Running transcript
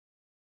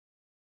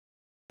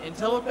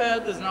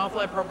IntelliPath is an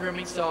offline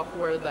programming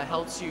software that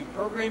helps you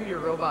program your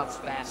robots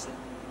faster.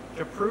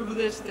 To prove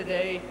this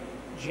today,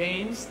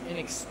 James, an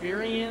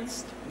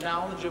experienced,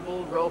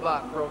 knowledgeable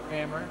robot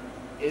programmer,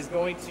 is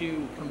going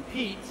to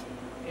compete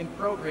in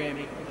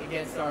programming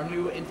against our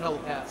new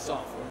IntelliPath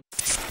software.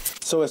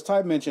 So as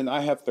Ty mentioned,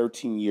 I have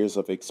 13 years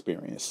of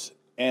experience.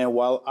 And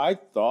while I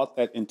thought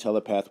that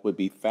IntelliPath would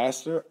be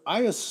faster,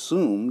 I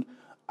assumed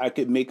I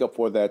could make up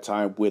for that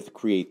time with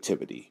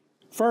creativity.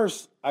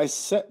 First, I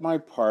set my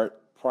part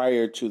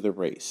prior to the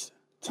race.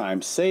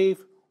 Time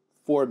saved,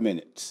 4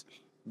 minutes.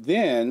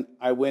 Then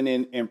I went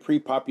in and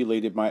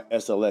pre-populated my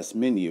SLS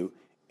menu,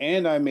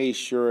 and I made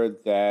sure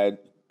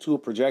that tool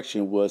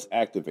projection was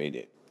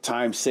activated.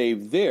 Time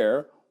saved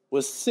there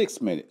was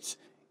 6 minutes,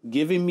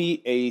 giving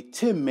me a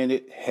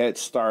 10-minute head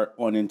start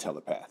on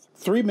IntelliPath.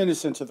 3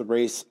 minutes into the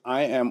race,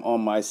 I am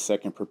on my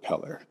second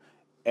propeller,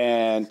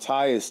 and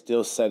Ty is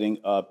still setting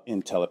up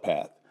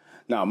IntelliPath.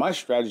 Now, my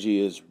strategy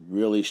is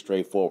really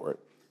straightforward.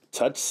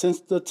 Touch sense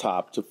the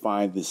top to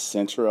find the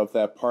center of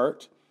that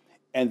part,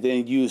 and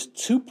then use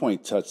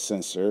 2-point touch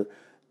sensor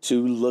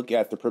to look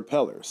at the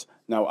propellers.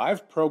 Now,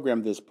 I've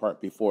programmed this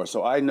part before,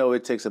 so I know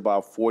it takes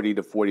about 40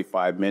 to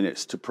 45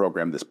 minutes to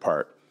program this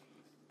part.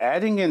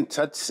 Adding in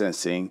touch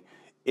sensing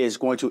is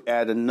going to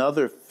add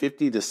another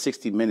 50 to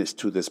 60 minutes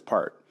to this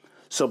part.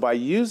 So by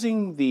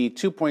using the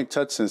 2-point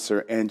touch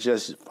sensor and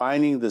just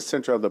finding the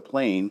center of the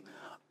plane,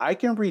 I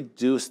can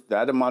reduce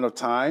that amount of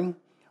time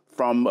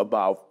from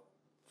about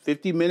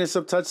 50 minutes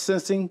of touch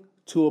sensing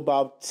to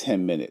about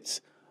 10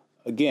 minutes.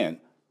 Again,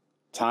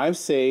 time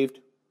saved,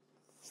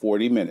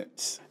 40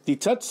 minutes. The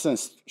touch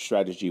sense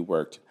strategy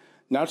worked.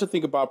 Now to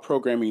think about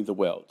programming the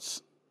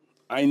welds.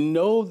 I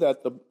know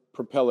that the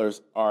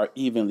propellers are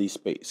evenly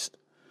spaced.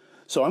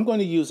 So I'm going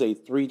to use a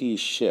 3D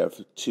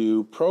shift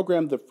to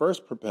program the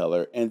first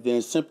propeller and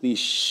then simply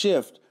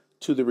shift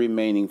to the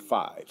remaining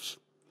 5.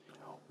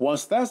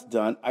 Once that's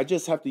done, I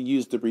just have to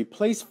use the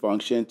replace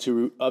function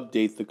to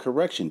update the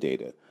correction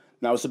data.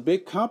 Now it's a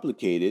bit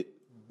complicated,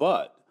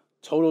 but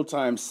total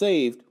time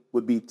saved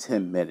would be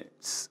 10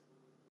 minutes.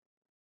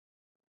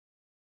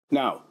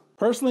 Now,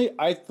 personally,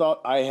 I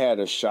thought I had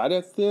a shot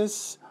at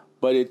this,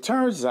 but it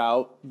turns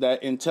out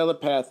that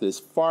IntelliPath is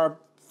far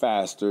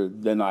faster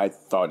than I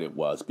thought it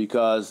was,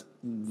 because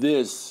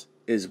this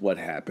is what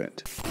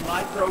happened.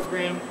 My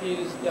program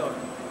is done.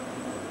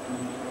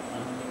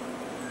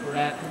 We're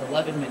at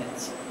 11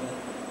 minutes.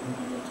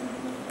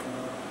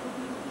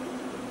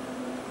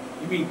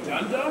 You mean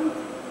done? Done.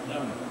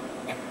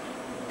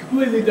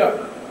 Completely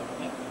done.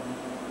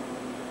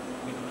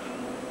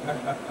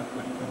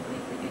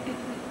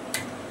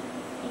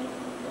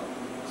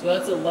 So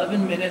that's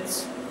 11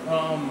 minutes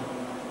from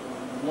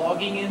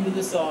logging into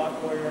the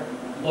software,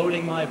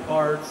 loading my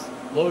parts,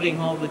 loading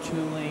all the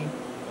tooling,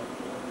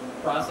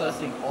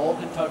 processing all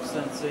the touch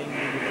sensing,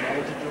 moving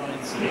all the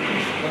joints,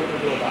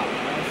 build the robot.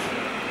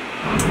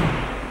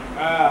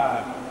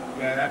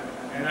 Yeah,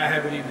 and I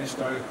haven't even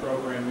started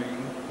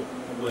programming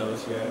the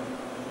welds yet.